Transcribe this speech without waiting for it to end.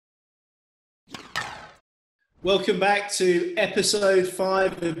Welcome back to episode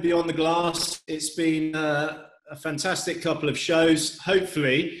 5 of Beyond the Glass. It's been a fantastic couple of shows.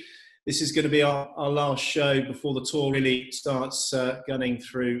 Hopefully, this is going to be our last show before the tour really starts gunning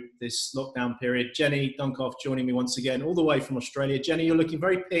through this lockdown period. Jenny Dunkoff joining me once again, all the way from Australia. Jenny, you're looking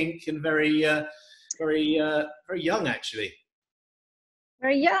very pink and very young, actually.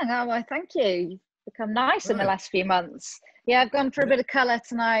 Very young, oh, well, thank you. You've become nice in the last few months. Yeah, I've gone for a bit of colour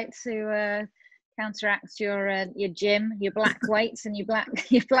tonight to counteract your gym, your black weights, and your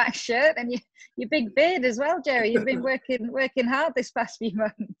black shirt, and your big beard as well, Jerry. You've been working hard this past few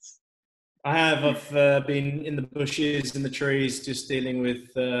months. I have. I've been in the bushes and the trees, just dealing with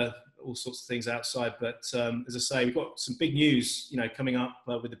all sorts of things outside. But as I say, we've got some big news, coming up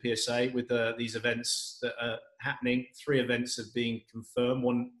with the PSA, with these events that are happening. 3 events have been confirmed.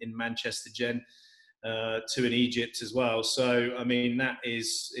 1 in Manchester, Jen. 2 in Egypt as well. So, I mean, that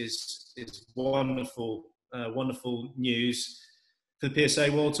is wonderful, wonderful news for the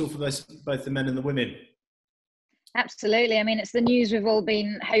PSA World Tour for both the men and the women. Absolutely. I mean, it's the news we've all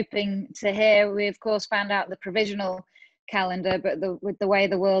been hoping to hear. We, of course, found out the provisional calendar, but with the way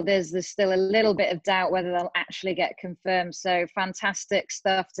the world is, there's still a little bit of doubt whether they'll actually get confirmed. So fantastic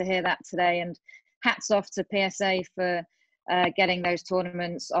stuff to hear that today. And hats off to PSA for getting those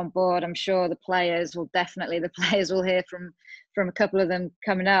tournaments on board. I'm sure the players will hear from a couple of them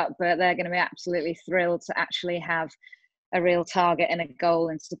coming up, but they're going to be absolutely thrilled to actually have a real target and a goal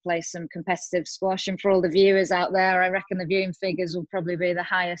and to play some competitive squash. And for all the viewers out there, I reckon the viewing figures will probably be the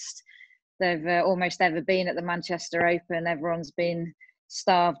highest they've almost ever been at the Manchester Open. Everyone's been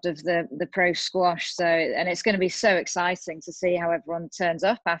starved of the pro squash, and it's going to be so exciting to see how everyone turns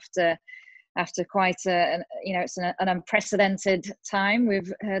up after quite it's an unprecedented time.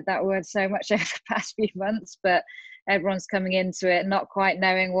 We've heard that word so much over the past few months, but everyone's coming into it not quite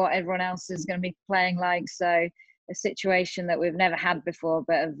knowing what everyone else is going to be playing like. So a situation that we've never had before,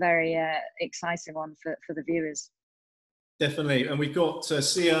 but a very exciting one for the viewers. Definitely. And we've got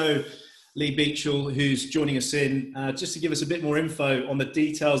CEO Lee Beachill, who's joining us in just to give us a bit more info on the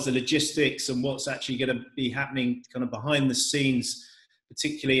details, the logistics, and what's actually going to be happening kind of behind the scenes,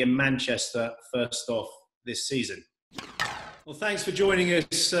 particularly in Manchester, first off this season. Well, thanks for joining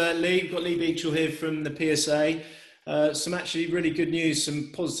us, Lee. We've got Lee Beachill here from the PSA. Some actually really good news,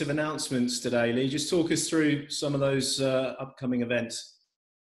 some positive announcements today, Lee. Just talk us through some of those upcoming events.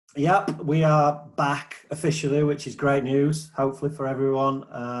 Yep, we are back officially, which is great news, hopefully for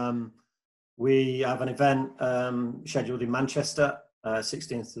everyone. We have an event scheduled in Manchester,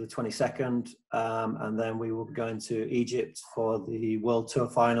 16th to the 22nd, and then we will be going to Egypt for the World Tour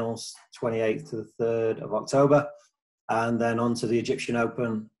Finals, 28th to the 3rd of October, and then on to the Egyptian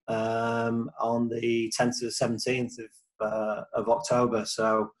Open on the 10th to the 17th of October.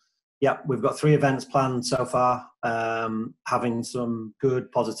 So, yeah, we've got 3 events planned so far, having some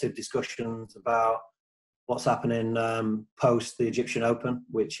good positive discussions about what's happening post the Egyptian Open,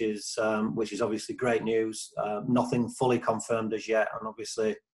 which is obviously great news. Nothing fully confirmed as yet, and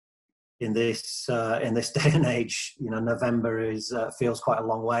obviously in this day and age, November feels quite a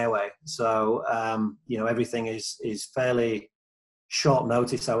long way away. So everything is fairly short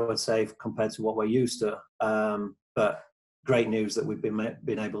notice, I would say, compared to what we're used to. But great news that we've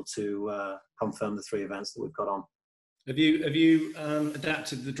been able to confirm the 3 events that we've got on. Have you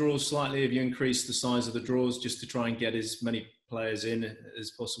adapted the draws slightly? Have you increased the size of the draws just to try and get as many players in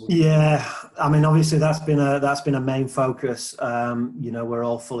as possible? Yeah, I mean, obviously that's been a main focus. We're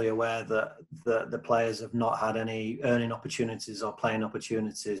all fully aware that the players have not had any earning opportunities or playing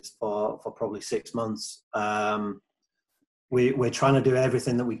opportunities for probably 6 months. We're trying to do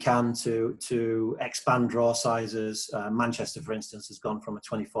everything that we can to expand draw sizes. Manchester, for instance, has gone from a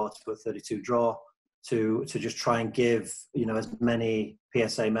 24 to a 32 draw. To just try and give as many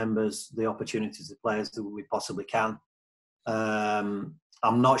PSA members the opportunities to players that we possibly can. I'm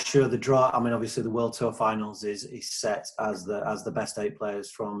not sure the draw. I mean, obviously the World Tour Finals is set as the best 8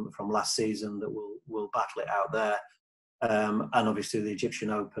 players from last season that will battle it out there. And obviously the Egyptian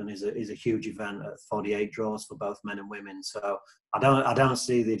Open is a huge event at 48 draws for both men and women. So I don't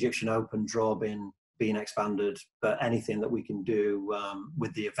see the Egyptian Open draw being expanded, but anything that we can do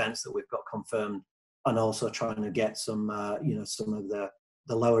with the events that we've got confirmed. And also trying to get some of the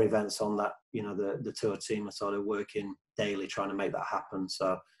lower events on that, the tour team are sort of working daily trying to make that happen.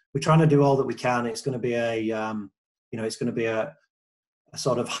 So we're trying to do all that we can. It's going to be a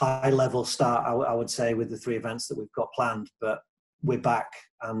sort of high level start, I would say, with the 3 events that we've got planned. But we're back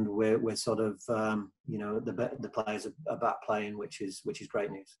and we're sort of the players are back playing, which is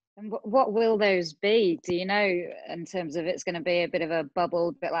great news. And what will those be? Do you know, in terms of it's going to be a bit of a bubble,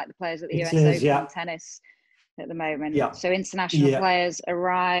 a bit like the players at the US Open in tennis? at the moment. Yeah. So international players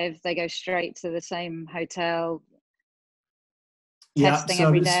arrive, they go straight to the same hotel, testing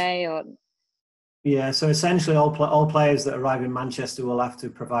every day, or so essentially all players that arrive in Manchester will have to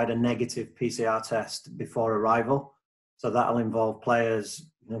provide a negative PCR test before arrival. So that'll involve players,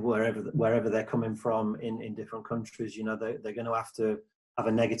 you know, wherever they're coming from in different countries. You know, they're going to have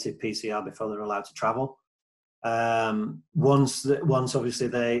a negative PCR before they're allowed to travel. Once obviously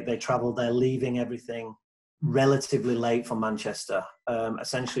they travel, they're leaving everything relatively late from Manchester.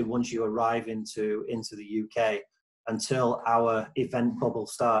 Essentially, once you arrive into the UK, until our event bubble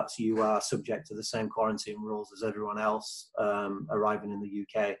starts, you are subject to the same quarantine rules as everyone else arriving in the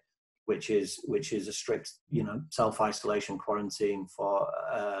UK, which is a strict, you know, self-isolation quarantine for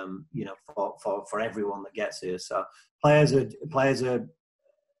everyone that gets here. So players are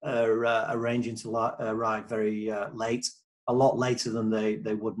arranging to arrive very late, a lot later than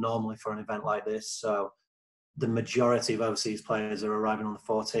they would normally for an event like this. So the majority of overseas players are arriving on the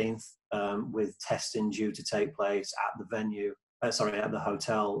 14th, with testing due to take place at the venue, at the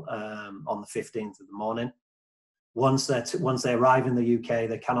hotel on the 15th of the morning. Once they arrive in the UK,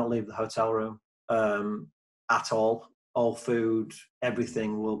 they cannot leave the hotel room at all. All food,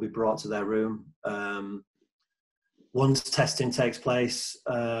 everything will be brought to their room. Once testing takes place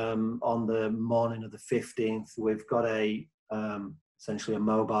on the morning of the 15th, we've got essentially a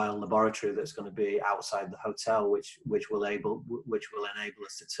mobile laboratory that's going to be outside the hotel, which will enable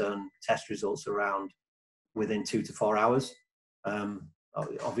us to turn test results around within 2 to 4 hours.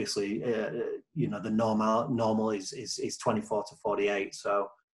 Obviously, you know, the normal is 24 to 48. So,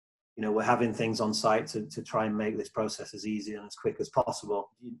 you know, we're having things on site to try and make this process as easy and as quick as possible.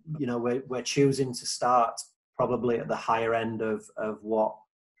 You know, we're choosing to start probably at the higher end of what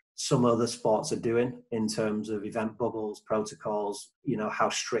some other sports are doing in terms of event bubbles, protocols, you know, how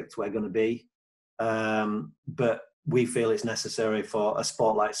strict we're going to be. But we feel it's necessary for a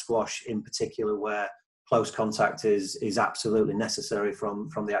sport like squash in particular, where close contact is absolutely necessary from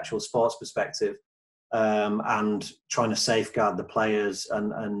the actual sports perspective, and trying to safeguard the players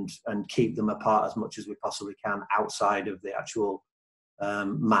and keep them apart as much as we possibly can outside of the actual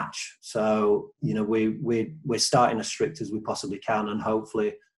match. So, you know, we're starting as strict as we possibly can, and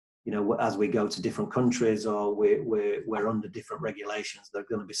hopefully, you know, as we go to different countries or we're under different regulations, there are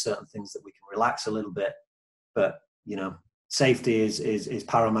going to be certain things that we can relax a little bit. But, you know, safety is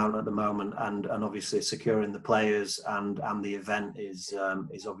paramount at the moment, and obviously securing the players and the event is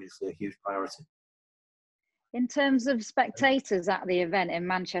obviously a huge priority. In terms of spectators at the event in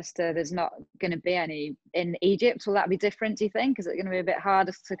Manchester, there's not going to be any in Egypt. Will that be different, do you think? Is it going to be a bit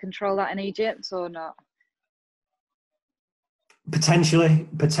harder to control that in Egypt or not? Potentially.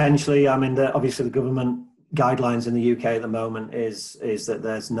 I mean, obviously the government guidelines in the UK at the moment is that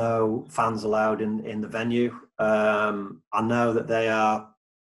there's no fans allowed in the venue. I know that they are,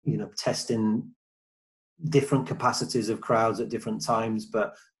 you know, testing different capacities of crowds at different times,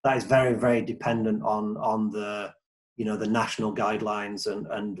 but that is very, very dependent on the, you know, the national guidelines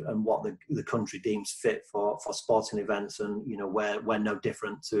and what the country deems fit for sporting events. And, you know, we're no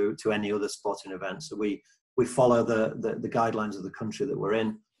different to any other sporting event. So we follow the guidelines of the country that we're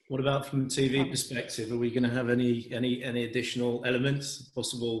in. What about from a TV perspective? Are we going to have any additional elements,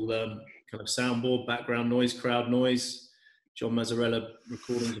 possible kind of soundboard, background noise, crowd noise? John Mazzarella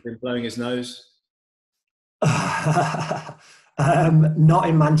recordings of him blowing his nose. Not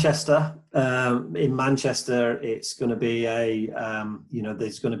in Manchester. In Manchester, it's going to be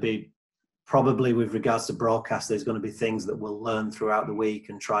there's going to be, probably with regards to broadcast, there's going to be things that we'll learn throughout the week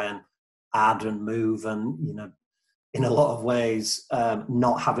and try and add and move. And, you know, in a lot of ways,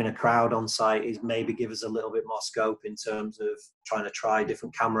 not having a crowd on site is maybe give us a little bit more scope in terms of trying to try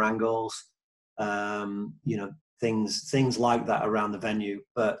different camera angles, you know, things like that around the venue.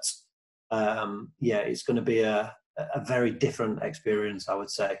 But it's going to be a very different experience, I would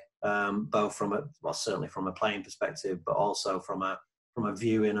say, both certainly from a playing perspective, but also from a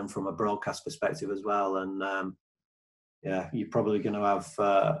viewing and from a broadcast perspective as well. And you're probably going to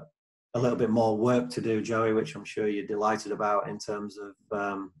have a little bit more work to do, Joey, which I'm sure you're delighted about, in terms of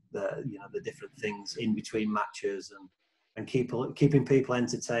the different things in between matches and keeping people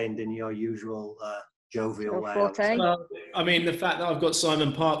entertained in your usual jovial way. Well, I mean, the fact that I've got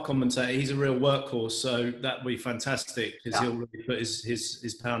Simon Park commentator, he's a real workworkhorse, so that'd be fantastic, because he'll really put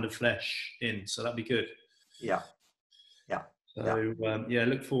his pound of flesh in, so that'd be good. Yeah. So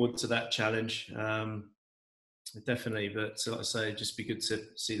look forward to that challenge. Definitely, but like I say, just be good to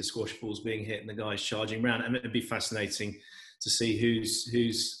see the squash balls being hit and the guys charging around. And it'd be fascinating to see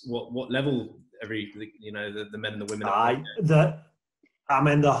who's what level the men and the women are. I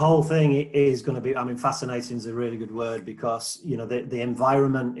mean, the whole thing is going to be, I mean, fascinating is a really good word, because, you know, the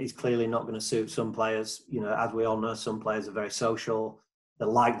environment is clearly not going to suit some players. You know, as we all know, some players are very social. They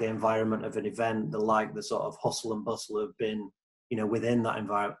like the environment of an event. They like the sort of hustle and bustle of being, you know, within that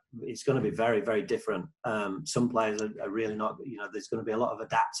environment. It's going to be very, very different. Some players are really not, you know, there's going to be a lot of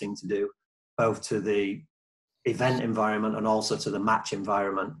adapting to do, both to the event environment and also to the match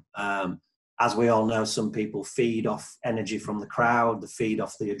environment. As we all know, some people feed off energy from the crowd, they feed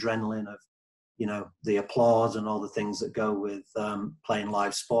off the adrenaline of, you know, the applause and all the things that go with playing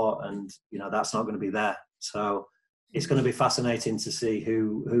live sport, and, you know, that's not going to be there. So it's going to be fascinating to see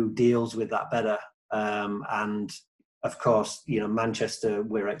who deals with that better. And of course, you know, Manchester,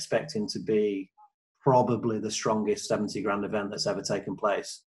 we're expecting to be probably the strongest 70 grand event that's ever taken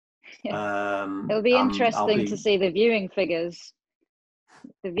place. Yeah. It'll be interesting to see the viewing figures.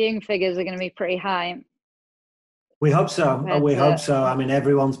 The viewing figures are going to be pretty high. We hope so. We hope so. I mean,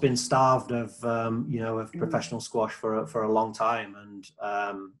 everyone's been starved of, you know, of professional squash for a long time, and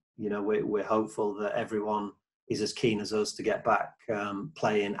you know, we're hopeful that everyone is as keen as us to get back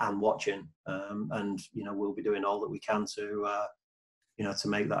playing and watching, and, you know, we'll be doing all that we can to, you know, to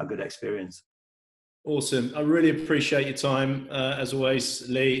make that a good experience. Awesome. I really appreciate your time, as always,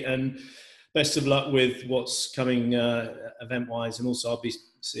 Lee, and best of luck with what's coming event-wise, and also I'll be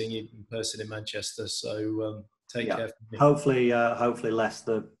seeing you in person in Manchester, so take care. Hopefully less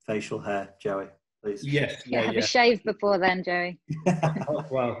the facial hair, Joey, please. Yes. Have a shave before then, Joey. Oh,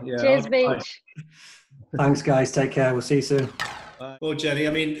 well, yeah. Cheers, Beach. Thanks, guys. Take care. We'll see you soon. Well, Jenny,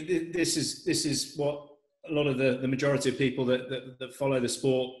 I mean, this is what a lot of the majority of people that follow the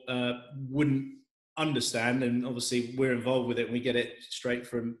sport wouldn't understand, and obviously we're involved with it and we get it straight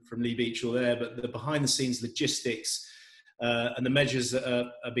from Lee Beachill there, but the behind the scenes logistics and the measures that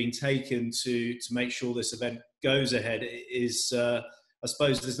are being taken to make sure this event goes ahead is, I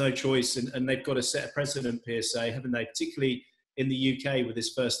suppose there's no choice, and they've got to set a precedent, PSA, haven't they, particularly in the UK with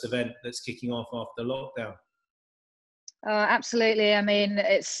this first event that's kicking off after lockdown. Oh, absolutely. I mean,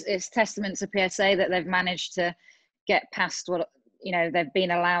 it's testament to PSA that they've managed to get past what, you know, they've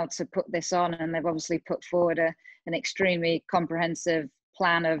been allowed to put this on, and they've obviously put forward an extremely comprehensive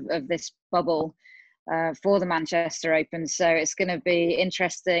plan of this bubble for the Manchester Open. So it's going to be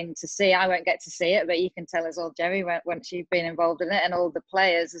interesting to see. I won't get to see it, but you can tell us all, Joey, once you've been involved in it, and all the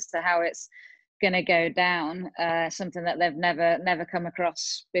players, as to how it's going to go down. Something that they've never come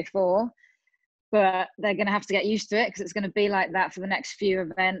across before. But they're going to have to get used to it, because it's going to be like that for the next few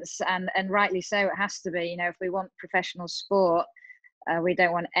events, and rightly so. It has to be. You know, if we want professional sport, we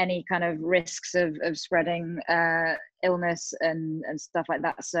don't want any kind of risks of spreading illness and stuff like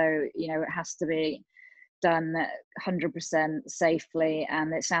that. So, you know, it has to be done 100% safely,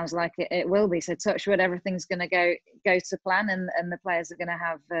 and it sounds like it will be. So touch wood, everything's going to go to plan, and the players are going to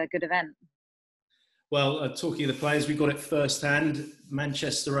have a good event. Well, talking of the players, we've got it firsthand.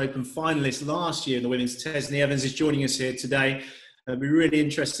 Manchester Open finalist last year in the women's, Tesni Evans, is joining us here today. It'll be really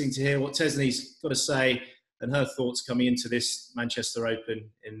interesting to hear what Tesni's got to say and her thoughts coming into this Manchester Open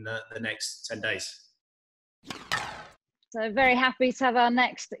in the next 10 days. So very happy to have our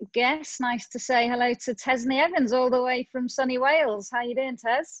next guest. Nice to say hello to Tesni Evans, all the way from sunny Wales. How you doing,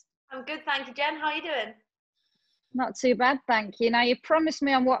 Tes? I'm good, thank you, Jen. How are you doing? Not too bad, thank you. Now, you promised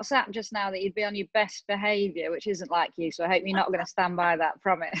me on WhatsApp just now that you'd be on your best behaviour, which isn't like you, so I hope you're not going to stand by that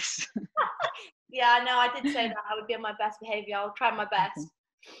promise. Yeah, no, I did say that I would be on my best behaviour. I'll try my best.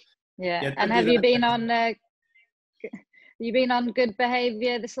 Yeah, and have you been on good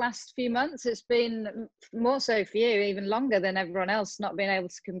behaviour this last few months? It's been more so for you, even longer than everyone else, not being able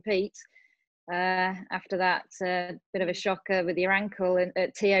to compete after that bit of a shocker with your ankle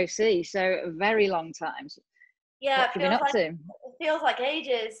at TOC, so a very long time. Yeah, it feels like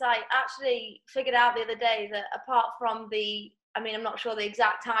ages. I actually figured out the other day that apart from I'm not sure the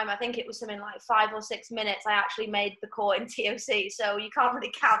exact time, I think it was something like 5 or 6 minutes, I actually made the court in TOC, so you can't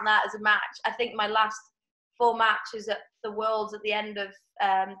really count that as a match. I think my last full match is at the Worlds at the end of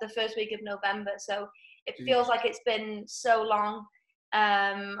the first week of November, so it feels like it's been so long.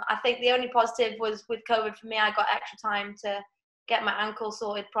 I think the only positive was with COVID for me, I got extra time to get my ankle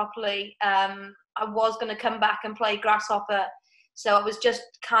sorted properly. I was going to come back and play Grasshopper, so I was just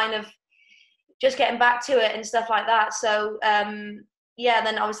getting back to it and stuff like that. So yeah,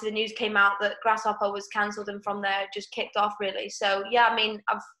 then obviously the news came out that Grasshopper was cancelled, and from there it just kicked off really. So yeah, I mean,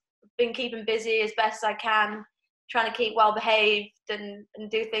 I've been keeping busy as best I can, trying to keep well behaved and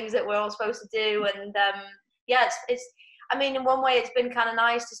do things that we're all supposed to do. And yeah, it's I mean, in one way it's been kind of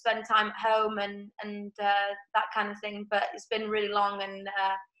nice to spend time at home and that kind of thing, but it's been really long and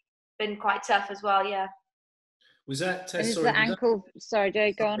been quite tough as well, yeah. Was that Tess? Is Sorry, the ankle? Sorry,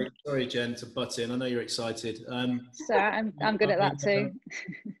 Joe, go on. Sorry, Jen, to butt in. I know you're excited. So I'm good at that too.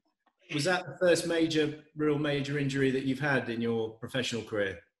 Was that the first real major injury that you've had in your professional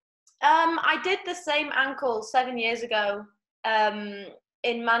career? I did the same ankle 7 years ago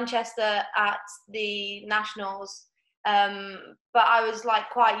in Manchester at the Nationals, but I was like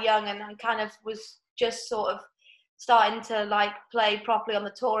quite young, and I kind of was just sort of starting to like play properly on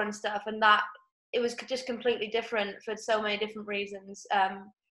the tour and stuff, and that it was just completely different for so many different reasons.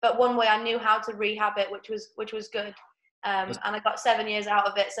 But one way I knew how to rehab it, which was good. And I got 7 years out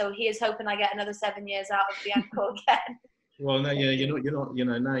of it, so he is hoping I get another 7 years out of the ankle again. Well, no, yeah, you're not,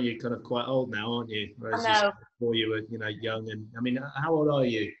 now you're kind of quite old now, aren't you? Whereas I know. before you were, young. And I mean, how old are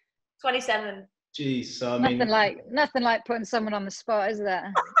you? 27. Jeez, so I mean, nothing like putting someone on the spot, is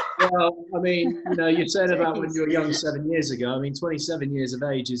there? Well, I mean, you said about when you were young 7 years ago. I mean, 27 years of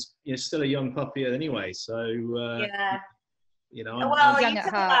age is still a young puppy anyway. So yeah. I'm young at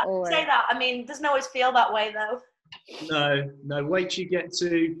heart. Say that. I mean, doesn't always feel that way though. No. Wait till you get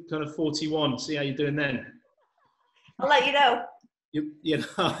to kind of 41. See how you're doing then. I'll let you know.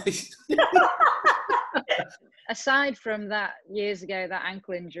 Aside from that years ago, that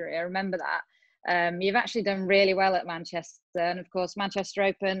ankle injury, I remember that. You've actually done really well at Manchester, and of course, Manchester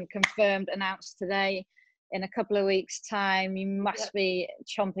Open announced today. In a couple of weeks' time, you must be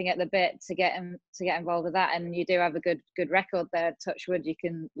chomping at the bit to get involved with that, and you do have a good record there. Touch wood, you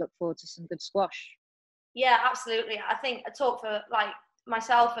can look forward to some good squash. Yeah, absolutely. I think I talk for like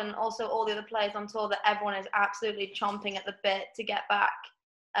myself and also all the other players on tour that everyone is absolutely chomping at the bit to get back.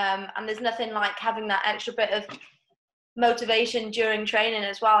 And there's nothing like having that extra bit of motivation during training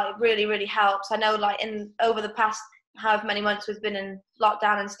as well. It really, really helps. I know like over the past however many months we've been in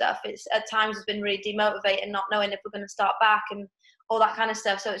lockdown and stuff, it's at times it's been really demotivating not knowing if we're going to start back and all that kind of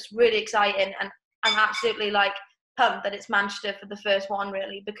stuff. So it's really exciting, and I'm absolutely like pumped that it's Manchester for the first one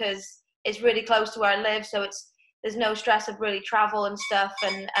really, because it's really close to where I live, so there's no stress of really travel and stuff.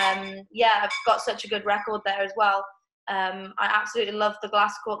 And I've got such a good record there as well. I absolutely love the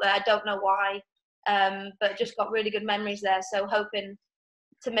glass court there. I don't know why, but just got really good memories there. So hoping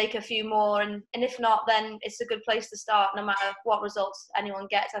to make a few more, and if not, then it's a good place to start. No matter what results anyone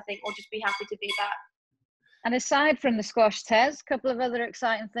gets, I think we'll just be happy to be back. And aside from the squash test, a couple of other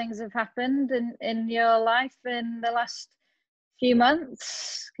exciting things have happened in your life in the last few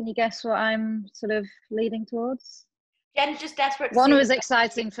months. Can you guess what I'm sort of leading towards? Jen's just desperate. One was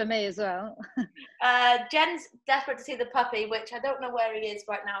exciting for me as well. Jen's desperate to see the puppy, which I don't know where he is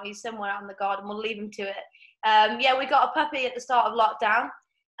right now. He's somewhere out in the garden. We'll leave him to it. We got a puppy at the start of lockdown,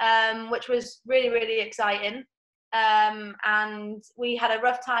 which was really, really exciting. And we had a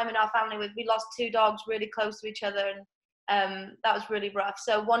rough time in our family. We lost 2 dogs really close to each other, and that was really rough.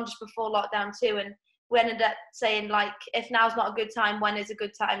 So one just before lockdown too, and we ended up saying like, if now's not a good time, when is a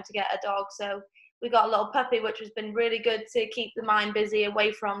good time to get a dog? So we got a little puppy, which has been really good to keep the mind busy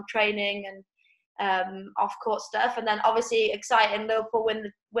away from training and off-court stuff. And then obviously exciting, Liverpool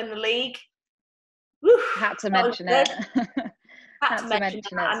win the league. Woo, had to mention it. Had to mention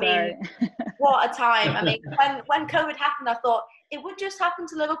it. I mean, what a time. I mean, when COVID happened, I thought it would just happen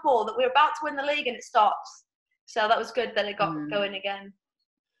to Liverpool, that we were about to win the league and it stops. So that was good that it got going again.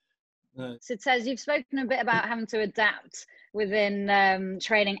 So Tez, you've spoken a bit about having to adapt within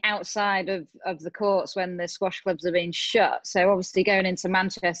training outside of the courts when the squash clubs are being shut. So obviously going into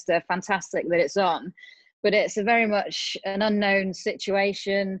Manchester, fantastic that it's on, but it's a very much an unknown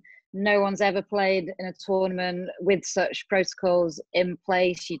situation. No one's ever played in a tournament with such protocols in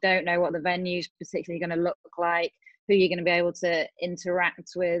place. You don't know what the venue's particularly going to look like, who you're going to be able to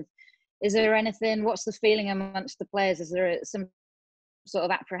interact with. Is there anything, what's the feeling amongst the players? Is there some sort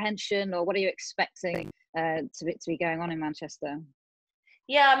of apprehension, or what are you expecting to be going on in Manchester?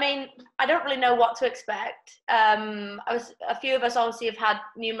 Yeah, I mean, I don't really know what to expect. A few of us obviously have had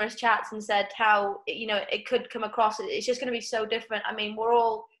numerous chats and said how, it could come across. It's just going to be so different. I mean,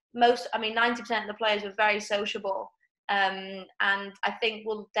 90% of the players are very sociable. And I think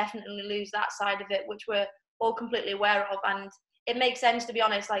we'll definitely lose that side of it, which we're all completely aware of. And it makes sense, to be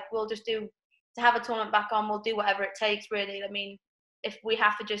honest. Like, we'll just to have a tournament back on, we'll do whatever it takes, really. I mean, if we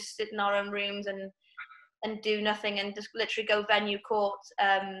have to just sit in our own rooms and do nothing and just literally go venue court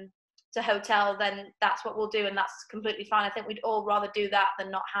to hotel, then that's what we'll do, and that's completely fine. I think we'd all rather do that than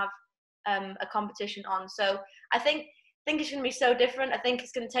not have a competition on. So I think it's going to be so different. I think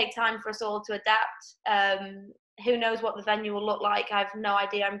it's going to take time for us all to adapt. Who knows what the venue will look like? I have no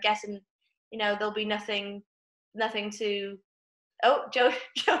idea. I'm guessing, there'll be nothing to. Oh,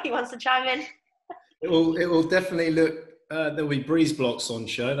 Joey wants to chime in. It will definitely look. There'll be breeze blocks on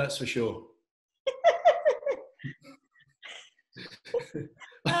show, that's for sure.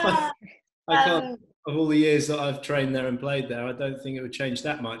 I can't. Of all the years that I've trained there and played there, I don't think it would change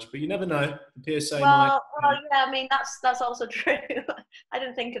that much. But you never know. The PSA might. Well, yeah. I mean, that's also true. I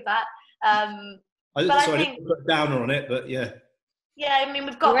didn't think of that. I didn't put a downer on it, but yeah. Yeah, I mean,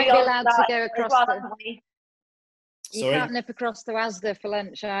 we've got you won't be allowed to go across you Sorry? can't nip across the Asda for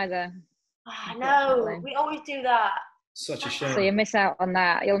lunch either. I know. We always do that. Such a shame. So you miss out on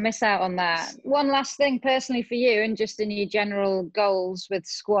that. You'll miss out on that. One last thing personally for you, and just in your general goals with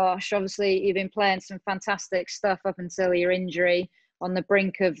squash, obviously you've been playing some fantastic stuff up until your injury, on the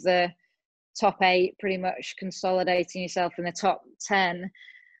brink of the top 8, pretty much consolidating yourself in the top 10.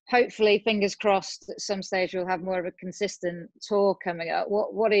 Hopefully, fingers crossed, at some stage we'll have more of a consistent tour coming up.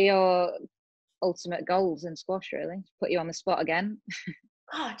 What are your ultimate goals in squash, really? Put you on the spot again.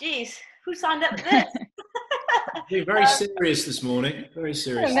 Oh, geez. Who signed up for this? You're very serious this morning. Very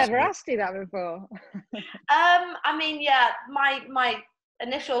serious. I've never asked you that before. I mean, yeah, my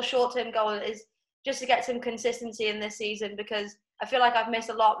initial short-term goal is just to get some consistency in this season, because I feel like I've missed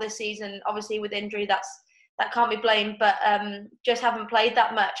a lot this season. Obviously, with injury, that can't be blamed, but just haven't played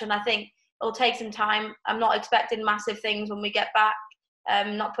that much, and I think it'll take some time. I'm not expecting massive things when we get back.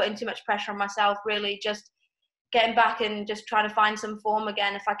 Not putting too much pressure on myself, really, just getting back and just trying to find some form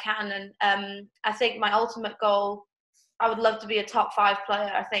again if I can. And I think my ultimate goal, I would love to be a top 5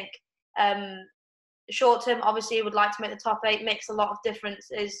 player. I think short term, obviously, would like to make the top 8. Makes a lot of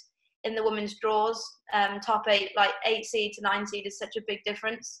differences in the women's draws. Top 8, like 8 seed to 9 seed, is such a big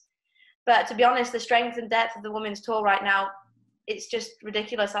difference. But to be honest, the strength and depth of the women's tour right now, it's just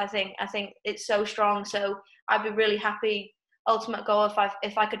ridiculous. I think it's so strong. So I'd be really happy. Ultimate goal,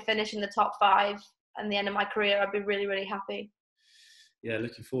 if I could finish in the top 5 and the end of my career, I'd be really, really happy. Yeah,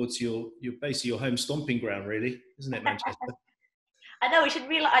 looking forward to your basically your home stomping ground, really, isn't it, Manchester? I know, we should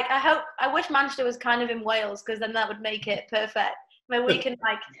really, I wish Manchester was kind of in Wales, because then that would make it perfect. Maybe we can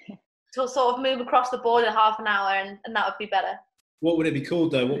to sort of move across the border half an hour, and that would be better. What would it be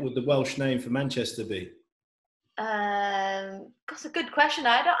called, though? What would the Welsh name for Manchester be? That's a good question.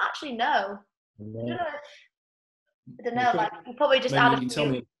 I don't actually know. I don't know. Like, you probably just add a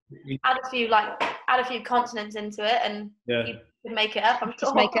few consonants into it, and you can make it up. I'm sure.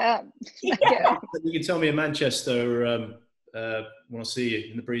 Just make it up. Yeah. You can tell me in Manchester when I see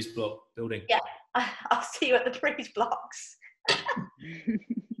you in the Breeze Block building. Yeah, I'll see you at the Breeze Blocks.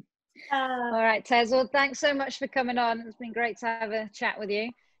 All right, Tez. Well, thanks so much for coming on. It's been great to have a chat with you.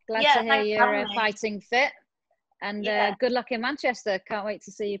 Glad to hear you're fighting fit. And good luck in Manchester. Can't wait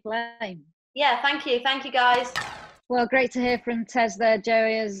to see you play. Yeah, thank you. Thank you, guys. Well, great to hear from Tez there.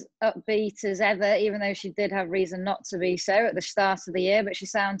 Joey, as upbeat as ever, even though she did have reason not to be so at the start of the year, but she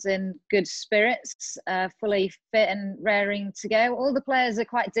sounds in good spirits, fully fit and raring to go. All the players are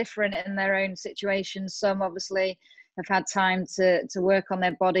quite different in their own situations. Some obviously have had time to work on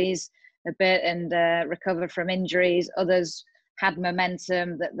their bodies a bit and recover from injuries. Others had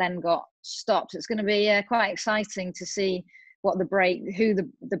momentum that then got stopped. It's going to be quite exciting to see who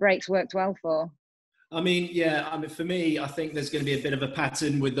the breaks worked well for. I mean, for me, I think there's going to be a bit of a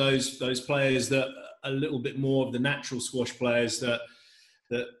pattern with those players that are a little bit more of the natural squash players that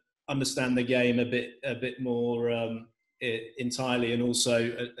understand the game a bit more entirely, and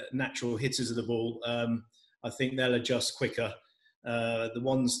also natural hitters of the ball. I think they'll adjust quicker. The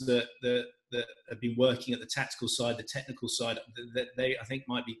ones that have been working at the tactical side, the technical side, they I think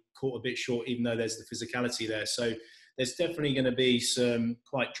might be caught a bit short, even though there's the physicality there. So there's definitely going to be some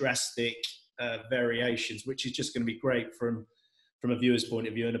quite drastic variations, which is just going to be great from a viewer's point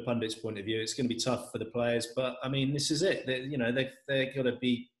of view and a pundit's point of view. It's going to be tough for the players, but I mean, this is it. They're going to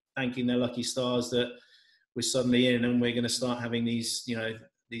be thanking their lucky stars that we're suddenly in, and we're going to start having these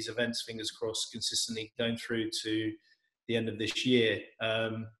events, fingers crossed, consistently going through to the end of this year.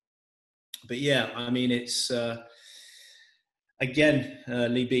 But yeah, I mean, it's again,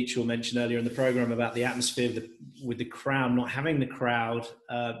 Lee Beachill mentioned earlier in the program about the atmosphere with the crowd, not having the crowd.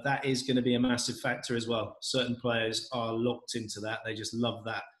 That is going to be a massive factor as well. Certain players are locked into that. They just love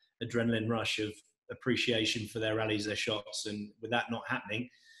that adrenaline rush of appreciation for their rallies, their shots. And with that not happening,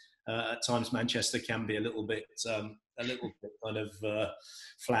 at times Manchester can be a little bit kind of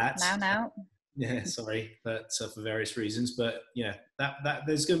flat. Now. Yeah, sorry, but for various reasons. But yeah, that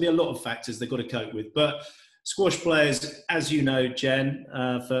there's going to be a lot of factors they've got to cope with. But squash players, as you know, Jen,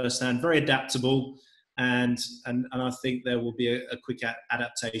 firsthand, very adaptable, and I think there will be a quick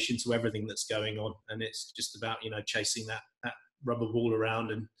adaptation to everything that's going on, and it's just about chasing that rubber ball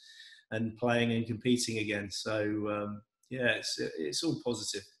around and playing and competing again. So yeah, it's all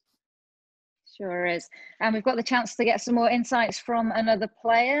positive. Sure is. And we've got the chance to get some more insights from another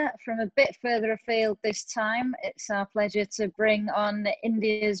player from a bit further afield this time. It's our pleasure to bring on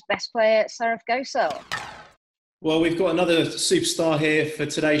India's best player, Saurav Ghosal. Well, we've got another superstar here for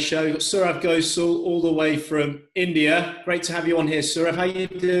today's show. We've got Saurav Ghosal all the way from India. Great to have you on here, Saurav. How are you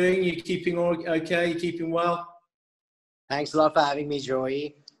doing? You keeping okay? You keeping well? Thanks a lot for having me,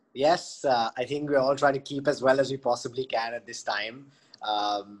 Joey. Yes, I think we're all trying to keep as well as we possibly can at this time.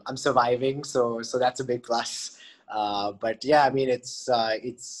 I'm surviving, so that's a big plus. But yeah, I mean, it's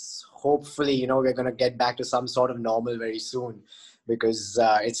hopefully, you know, we're going to get back to some sort of normal very soon, because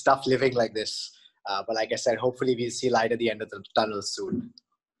it's tough living like this. But like I said, hopefully we'll see light at the end of the tunnel soon.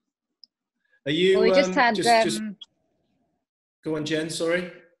 Are you? Well, we just had. Go on, Jen.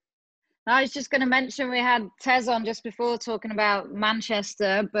 Sorry. I was just going to mention we had Tez on just before talking about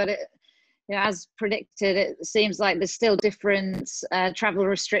Manchester, but as predicted, it seems like there's still different travel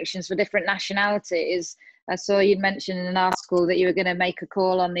restrictions for different nationalities. I saw you'd mentioned in an article that you were going to make a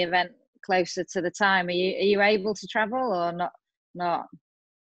call on the event closer to the time. Are you able to travel or not?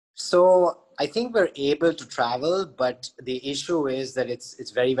 So I think we're able to travel, but the issue is that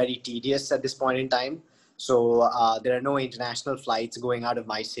it's very, very tedious at this point in time. So there are no international flights going out of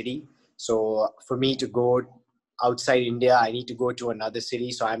my city. So for me to go outside India, I need to go to another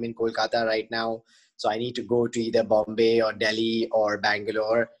city. So I'm in Kolkata right now. So I need to go to either Bombay or Delhi or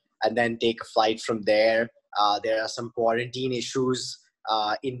Bangalore and then take a flight from there. There are some quarantine issues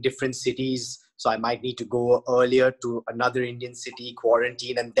in different cities. So I might need to go earlier to another Indian city,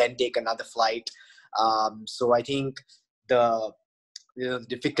 quarantine, and then take another flight. So I think the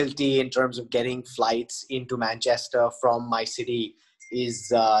difficulty in terms of getting flights into Manchester from my city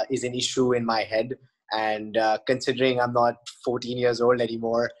is an issue in my head. And considering I'm not 14 years old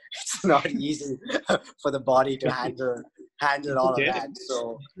anymore, it's not easy for the body to handle all of that.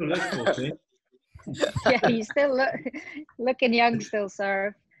 So yeah, you still looking young still,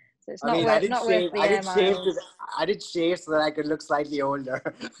 sir. So it's not worth the air miles. I did shave so that I could look slightly older.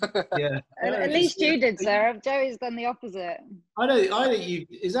 Yeah. At least you did, Sarah. Joey's done the opposite. I don't.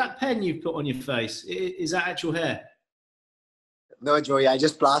 Is that pen you've put on your face? Is that actual hair? No, Joey, I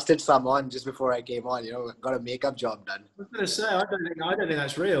just plastered some on just before I came on. You know, got a makeup job done. I was going to say, I don't think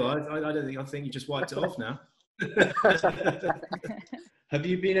that's real. I think you just wiped it off now. Have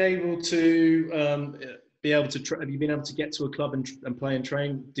you been able to have you been able to get to a club and play and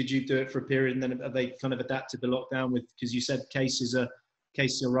train? Did you do it for a period and then have they kind of adapted the lockdown because you said cases are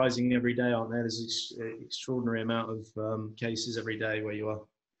rising every day, aren't there? There's an extraordinary amount of cases every day where you are.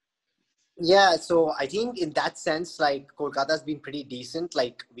 Yeah, so I think in that sense, like Kolkata's been pretty decent.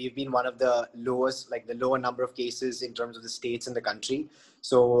 Like we've been one of the lowest, like the lower number of cases in terms of the states in the country.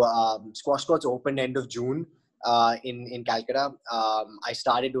 So squash courts opened end of June in Calcutta. I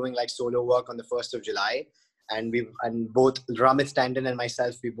started doing like solo work on the 1st of July, and both Ramit Tandon and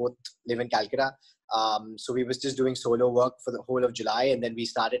myself, we both live in Calcutta. So we was just doing solo work for the whole of July, and then we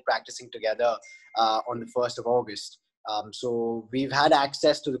started practicing together on the 1st of August. So we've had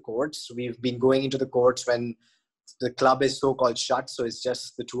access to the courts. We've been going into the courts when the club is so-called shut. So it's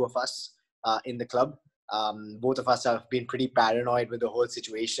just the two of us in the club. Both of us have been pretty paranoid with the whole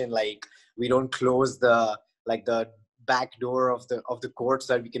situation. Like we don't close the back door of the court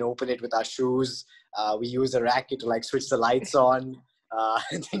so that we can open it with our shoes. We use a racket to like switch the lights on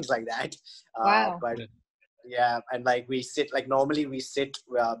and things like that. Wow. But yeah, and like we sit, like normally we sit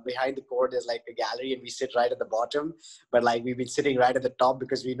behind the court, there's like a gallery and we sit right at the bottom, but like we've been sitting right at the top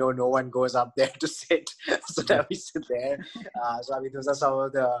because we know no one goes up there to sit, so that we sit there. So I mean, those are some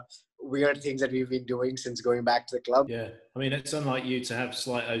of the weird things that we've been doing since going back to the club. Yeah, I mean, it's unlike you to have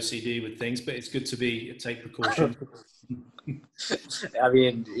slight OCD with things, but it's good to take precautions. I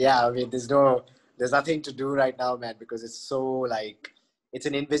mean, there's nothing to do right now, man, because it's so like, it's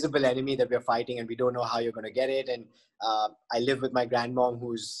an invisible enemy that we're fighting and we don't know how you're going to get it. And I live with my grandmom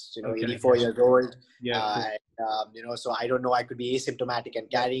who's, 84 years old. Yeah. So I don't know, I could be asymptomatic and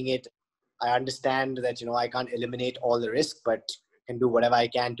carrying it. I understand that, I can't eliminate all the risk, but can do whatever I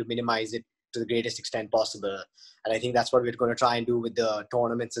can to minimize it to the greatest extent possible. And I think that's what we're going to try and do with the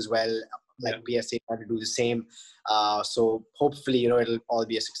tournaments as well. Like PSA trying to do the same. So hopefully, it'll all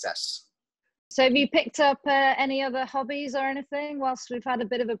be a success. So have you picked up any other hobbies or anything whilst we've had a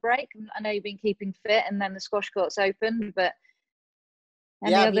bit of a break? I know you've been keeping fit and then the squash courts opened, but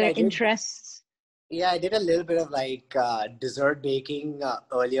any other interests? Yeah, I did a little bit of like dessert baking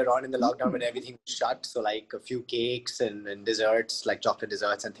earlier on in the lockdown when everything was shut. So like a few cakes and desserts, like chocolate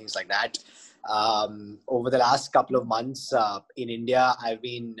desserts and things like that. Over the last couple of months in India, I've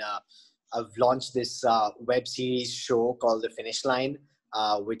launched this web series show called The Finish Line,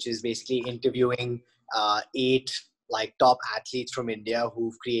 which is basically interviewing 8 like top athletes from India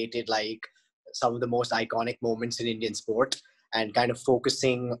who've created like some of the most iconic moments in Indian sport, and kind of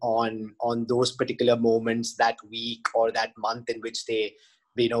focusing on those particular moments that week or that month in which they,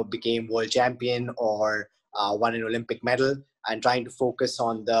 you know, became world champion or won an Olympic medal, and trying to focus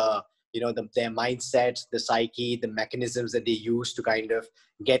on the, you know, their mindset, the psyche, the mechanisms that they use to kind of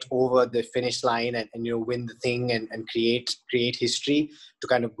get over the finish line and you know, win the thing and create history, to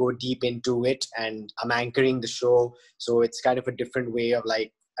kind of go deep into it. And I'm anchoring the show, so it's kind of a different way of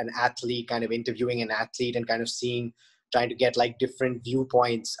like an athlete kind of interviewing an athlete and kind of trying to get like different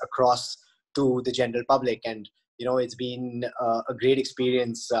viewpoints across to the general public. And you know, it's been a great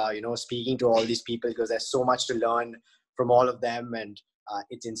experience, you know, speaking to all these people, because there's so much to learn from all of them, and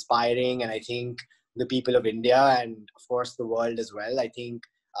it's inspiring. And I think the people of India, and of course the world as well, I think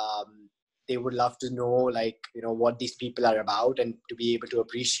they would love to know, like, you know, what these people are about, and to be able to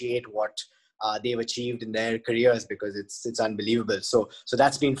appreciate what they've achieved in their careers, because it's unbelievable. So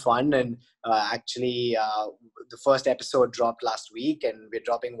that's been fun. And actually the first episode dropped last week, and we're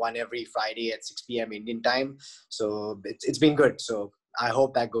dropping one every Friday at 6 p.m. Indian time. So it's been good. So I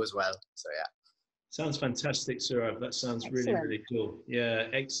hope that goes well. So yeah. Sounds fantastic, Saurav. That sounds really, really cool. Yeah,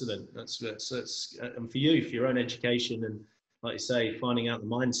 excellent. That's and for you, for your own education, and like you say, finding out the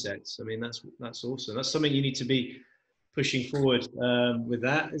mindsets. I mean, that's awesome. That's something you need to be pushing forward with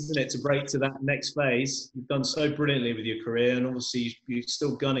that, isn't it? To break to that next phase. You've done so brilliantly with your career, and obviously you're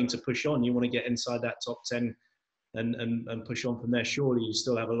still gunning to push on. You want to get inside that top 10 and push on from there. Surely you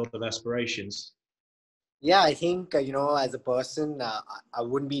still have a lot of aspirations. Yeah, I think, you know, as a person, I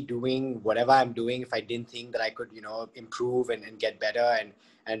wouldn't be doing whatever I'm doing if I didn't think that I could, you know, improve and get better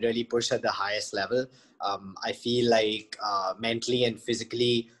and really push at the highest level. I feel like mentally and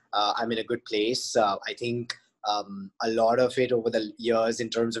physically, I'm in a good place. I think a lot of it over the years in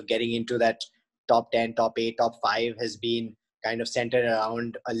terms of getting into that top 10, top 8, top 5 has been kind of centered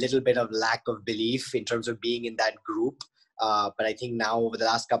around a little bit of lack of belief in terms of being in that group. But I think now over the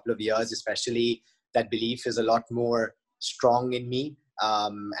last couple of years, especially, that belief is a lot more strong in me.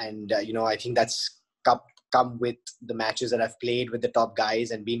 You know, I think that's come with the matches that I've played with the top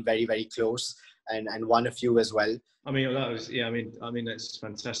guys and been very, very close, and won a few as well. I mean, that was, yeah, I mean, that's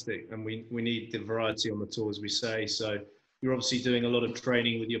fantastic. And we need the variety on the tour, as we say. So you're obviously doing a lot of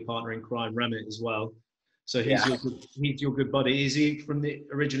training with your partner in crime, Ramit, as well. So he's your good buddy. Is he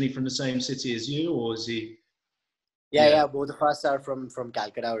originally from the same city as you, or is he? Yeah, both of us are from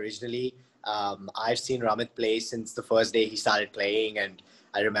Calcutta originally. I've seen Ramit play since the first day he started playing, and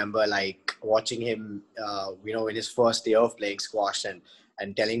I remember like watching him, you know, in his first year of playing squash, and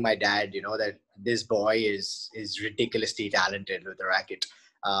telling my dad, you know, that this boy is ridiculously talented with the racket.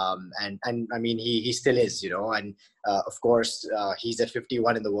 And I mean, he still is, you know, and of course he's at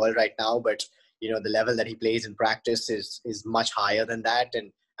 51 in the world right now, but you know, the level that he plays in practice is much higher than that.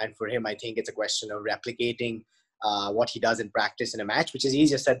 And for him, I think it's a question of replicating what he does in practice in a match, which is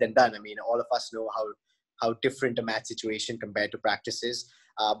easier said than done. I mean, all of us know how different a match situation compared to practice is.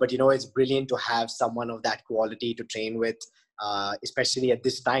 But, you know, it's brilliant to have someone of that quality to train with, especially at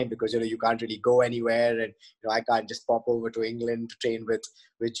this time, because, you know, you can't really go anywhere. And, you know, I can't just pop over to England to train with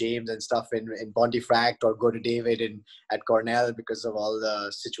James and stuff in Pontefract, or go to David at Cornell because of all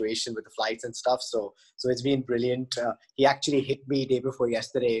the situation with the flights and stuff. So it's been brilliant. He actually hit me day before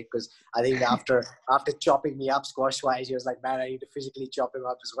yesterday, because I think after chopping me up squash wise, he was like, man, I need to physically chop him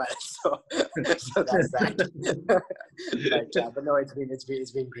up as well. So that's that. But no,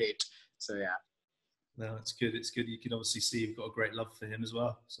 it's been great. So yeah. No, it's good. It's good. You can obviously see you've got a great love for him as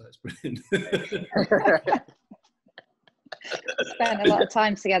well. So it's brilliant. Spent a lot of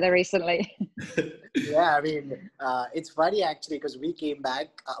time together recently. Yeah, I mean, it's funny actually, because we came back.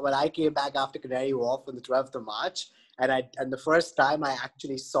 I came back after Canary Wharf on the 12th of March, and the first time I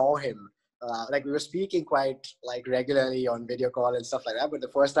actually saw him, like we were speaking quite like regularly on video call and stuff like that. But the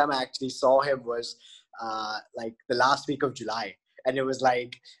first time I actually saw him was like the last week of July. And it was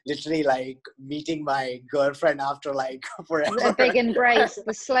like literally like meeting my girlfriend after like forever. A big embrace,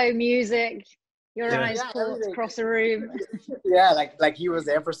 the slow music, your eyes caught across a room. Yeah, like he was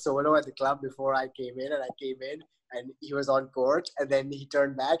there for solo at the club before I came in, and I came in and he was on court, and then he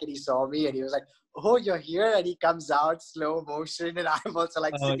turned back and he saw me and he was like, oh, you're here? And he comes out slow motion, and I'm also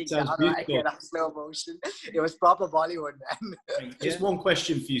like sitting down, right, and I'm slow motion. It was proper Bollywood, man. Just one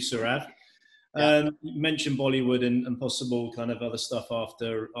question for you, Saurav. You mentioned Bollywood and possible kind of other stuff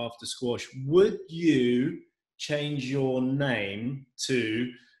after squash. Would you change your name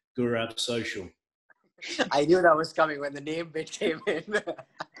to Gaurav Social? I knew that was coming when the name bit came in.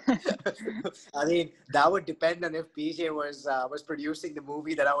 I mean, that would depend on if PJ was producing the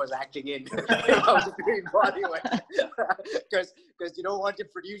movie that I was acting in. If I was doing Bollywood, because you don't want a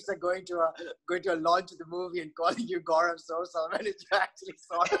producer going to a launch of the movie and calling you Gaurav Ghosal when it's actually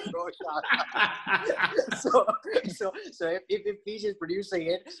Saurav Ghosal. So if PJ is producing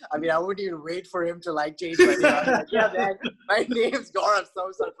it, I mean, I wouldn't even wait for him to like change my name. Like, yeah, man, my name's Gaurav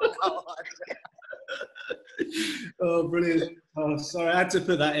Ghosal from now on. Oh, brilliant. Oh, sorry, I had to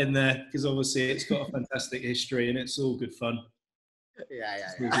put that in there because obviously it's got a fantastic history and it's all good fun. Yeah.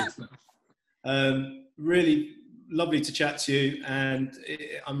 Really lovely to chat to you, and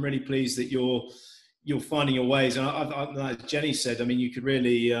I'm really pleased that you're finding your ways. And like Jenny said, I mean, you could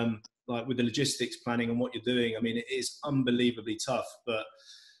really, like with the logistics planning and what you're doing, I mean, it is unbelievably tough, but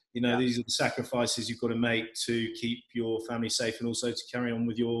you know, these are the sacrifices you've got to make to keep your family safe and also to carry on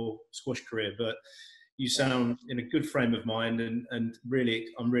with your squash career. But you sound in a good frame of mind, and really,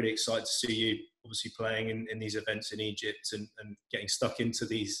 I'm really excited to see you obviously playing in these events in Egypt and getting stuck into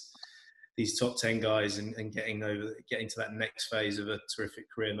these top 10 guys and getting to that next phase of a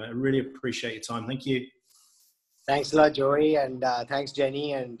terrific career, mate. I really appreciate your time. Thank you. Thanks a lot, Joey, and thanks,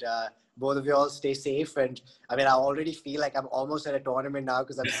 Jenny, and both of you all stay safe. And I mean, I already feel like I'm almost at a tournament now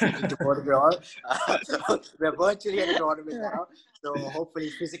because I'm speaking to both of you all. We're virtually at a tournament now, so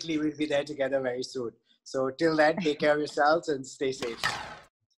hopefully physically we'll be there together very soon. So till then, take care of yourselves and stay safe.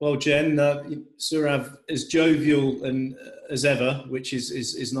 Well, Jen, Saurav as jovial and as ever, which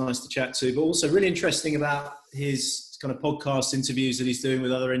is nice to chat to, but also really interesting about his kind of podcast interviews that he's doing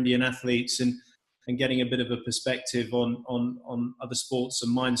with other Indian athletes and getting a bit of a perspective on other sports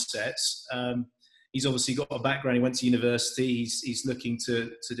and mindsets. He's obviously got a background. He went to university. He's looking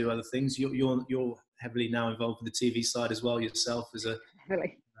to do other things. You're heavily now involved with the TV side as well yourself as a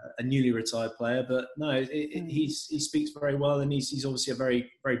newly retired player. But no, he speaks very well, and he's obviously a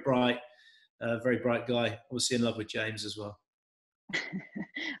very bright guy. Obviously in love with James as well.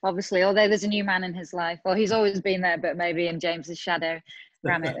 Obviously, although there's a new man in his life. Well, he's always been there, but maybe in James's shadow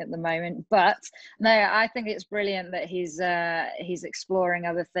ran it at the moment. But no, I think it's brilliant that he's exploring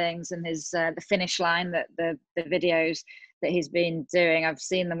other things, and his the finish line, that the videos that he's been doing, I've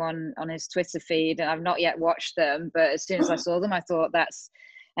seen them on his Twitter feed, and I've not yet watched them, but as soon as I saw them, I thought that's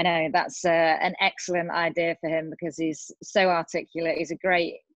an excellent idea for him, because he's so articulate. He's a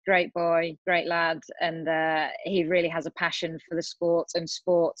great boy, great lad, and he really has a passion for the sport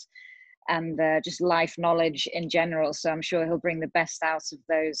and just life knowledge in general. So I'm sure he'll bring the best out of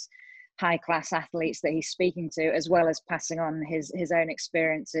those high class athletes that he's speaking to, as well as passing on his own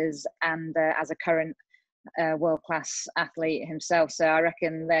experiences and as a current world class athlete himself. So I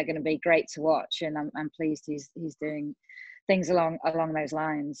reckon they're going to be great to watch, and I'm pleased he's doing things along those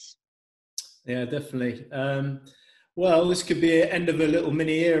lines. Yeah, definitely. Well, this could be an end of a little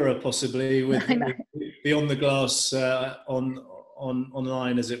mini era, possibly, with Beyond the Glass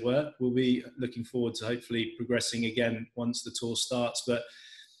online, as it were. We'll be looking forward to hopefully progressing again once the tour starts. But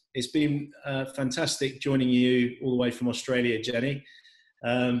it's been fantastic joining you all the way from Australia, Jenny.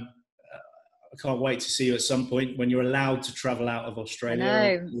 I can't wait to see you at some point when you're allowed to travel out of Australia.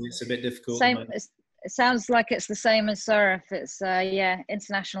 I know. It's a bit difficult. It sounds like it's the same as Saurav. It's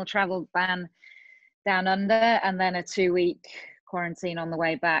international travel ban down under, and then a 2-week quarantine on the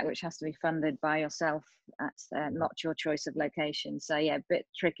way back, which has to be funded by yourself. That's not your choice of location. So yeah, a bit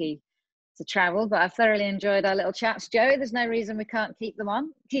tricky to travel, but I've thoroughly enjoyed our little chats, Joe. There's no reason we can't keep them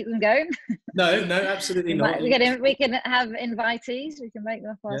going. No, absolutely not. We can have invitees. We can make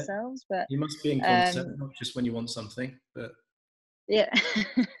them up ourselves, but you must be in concept, not just when you want something. But yeah,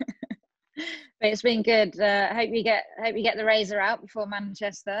 but it's been good. Hope you get the razor out before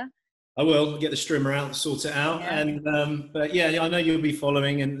Manchester. I will get the strimmer out and sort it out. Yeah. And but yeah, I know you'll be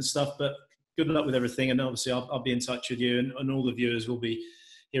following and stuff, but good luck with everything. And obviously I'll be in touch with you, and all the viewers will be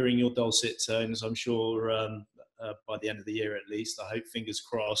hearing your dulcet tones, I'm sure, by the end of the year at least. I hope, fingers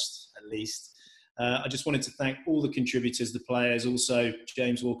crossed, at least. I just wanted to thank all the contributors, the players, also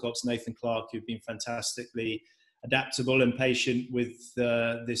James Wilcox, Nathan Clark, who've been fantastically adaptable and patient with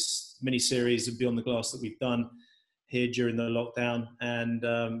this mini-series of Beyond the Glass that we've done here during the lockdown. And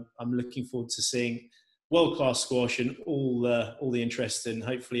I'm looking forward to seeing world-class squash and all the interest, and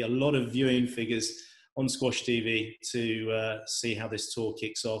hopefully a lot of viewing figures on Squash TV to see how this tour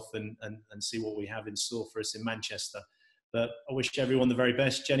kicks off and see what we have in store for us in Manchester. But I wish everyone the very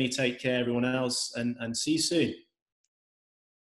best. Jenny, take care, everyone else, and see you soon.